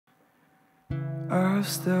I've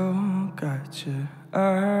still got your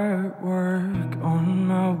artwork on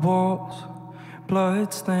my walls,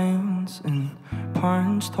 blood stains and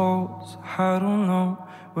punched holes. I don't know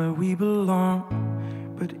where we belong,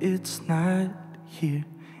 but it's not here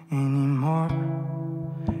anymore.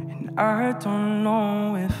 And I don't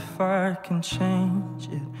know if I can change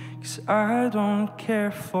it, 'cause I don't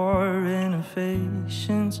care for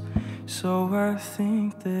renovations. So I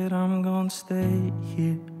think that I'm gonna stay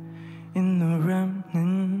here in the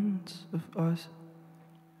remnants of us.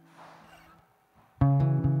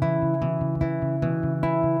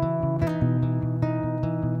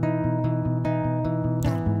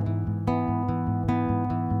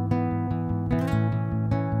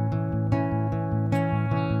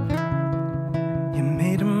 You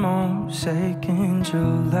made a mosaic in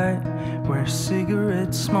July, where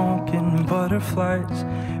cigarette smoke and butterflies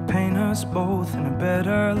paint us both in a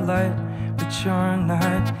better light. But you're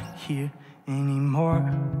not here anymore,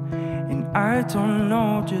 and I don't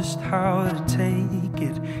know just how to take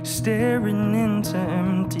it, staring into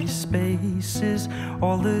empty spaces,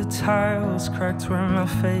 all the tiles cracked where my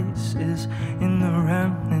face is, in the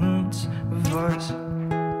remnants of us.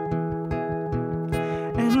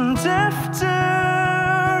 And after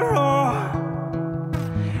all,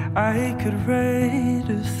 I could write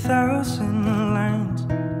 1,000 lines,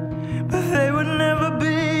 but they would never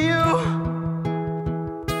be you.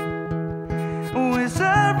 As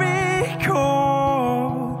I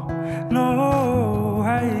recall, no,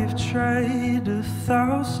 I've tried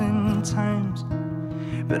 1,000 times,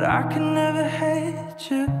 but I can never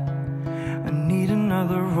hate you. I need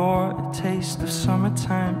another raw taste of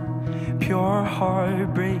summertime, pure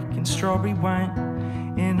heartbreak and strawberry wine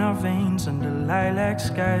in our veins under lilac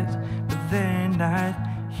skies, but they're not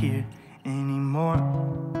here anymore.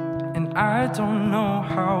 And I don't know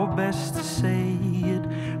how best to say it,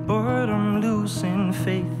 but I'm losing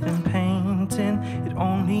faith in painting. It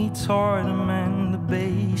only taught a man the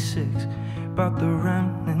basics about the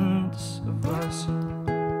remnants of us.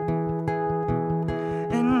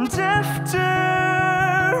 And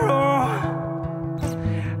after all,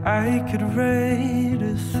 I could write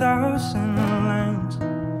 1,000 lines,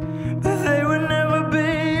 but they would never be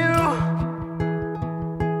you.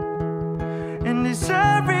 And as I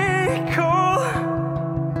recall,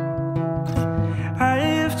 I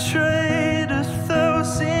have tried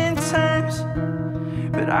 1,000 times,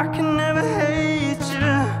 but I can never hate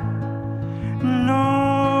you. No.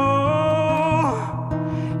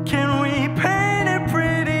 Can we paint it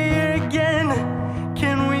pretty again?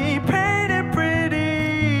 Can we paint it pretty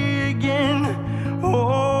again? Oh,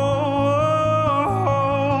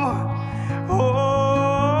 oh,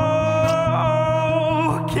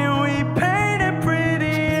 oh. Can we paint it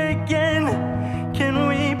pretty again? Can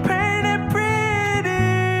we paint it pretty?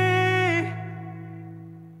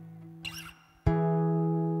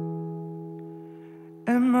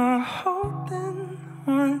 Am I holding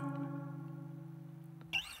on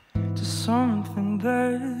to something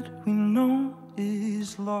that we know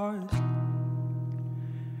is lost?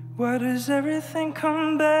 Why does everything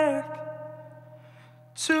come back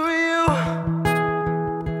to you?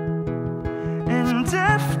 And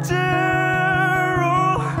after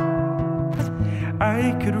all,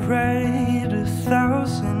 I could write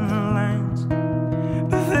 1,000 lines,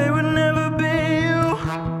 but they would never be you.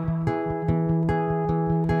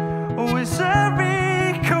 Oh, as I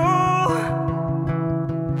recall,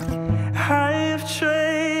 I have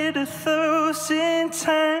tried 1,000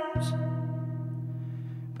 times,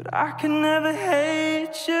 but I can never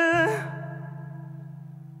hate you.